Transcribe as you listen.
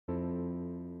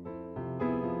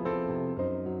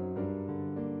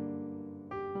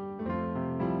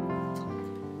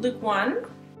Luke 1,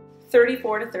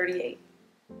 34 to 38.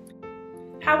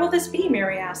 "How will this be?"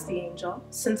 Mary asked the angel,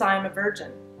 "since I am a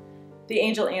virgin?" The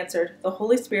angel answered, "The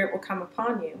Holy Spirit will come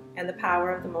upon you, and the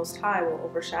power of the Most High will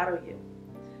overshadow you.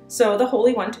 So the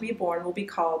Holy One to be born will be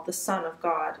called the Son of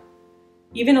God.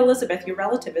 Even Elizabeth, your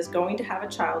relative, is going to have a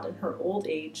child in her old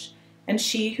age, and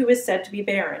she who is said to be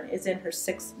barren is in her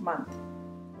 6th month.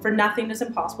 For nothing is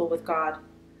impossible with God."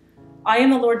 "I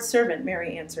am the Lord's servant,"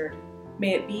 Mary answered.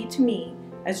 "May it be to me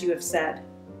as you have said."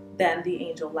 Then the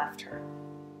angel left her.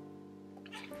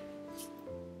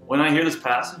 When I hear this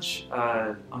passage,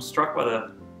 I'm struck by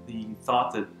the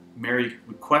thought that Mary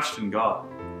would question God.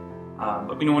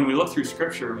 But when we look through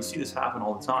Scripture, we see this happen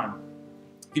all the time.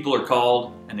 People are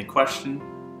called and they question,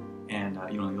 and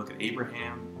you look at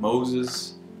Abraham,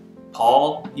 Moses,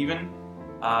 Paul, even,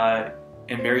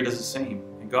 and Mary does the same.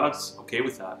 And God's okay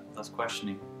with that, with us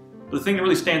questioning. But the thing that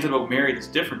really stands out about Mary that's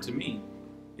different to me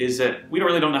is that we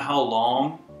really don't know how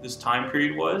long this time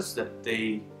period was that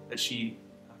she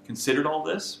considered all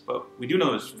this, but we do know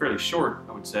it was fairly short,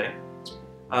 I would say.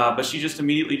 But she just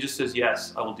immediately just says,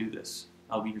 "Yes, I will do this.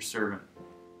 I'll be your servant."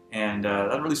 And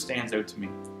that really stands out to me.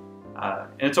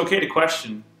 And it's okay to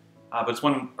question, but it's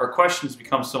when our questions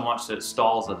become so much that it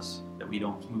stalls us that we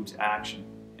don't move to action.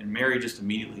 And Mary just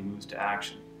immediately moves to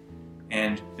action.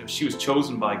 And she was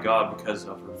chosen by God because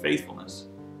of her faithfulness.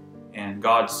 And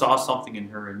God saw something in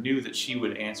her and knew that she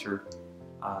would answer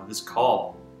this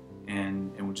call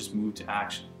and would just move to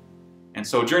action. And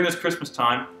so during this Christmas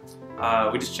time,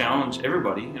 we just challenge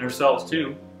everybody, and ourselves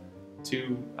too,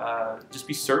 to just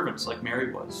be servants like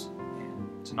Mary was,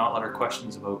 and to not let our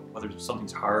questions about whether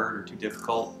something's hard or too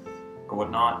difficult or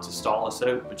whatnot to stall us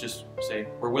out, but just say,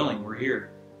 "We're willing, we're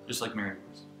here," just like Mary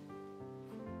was.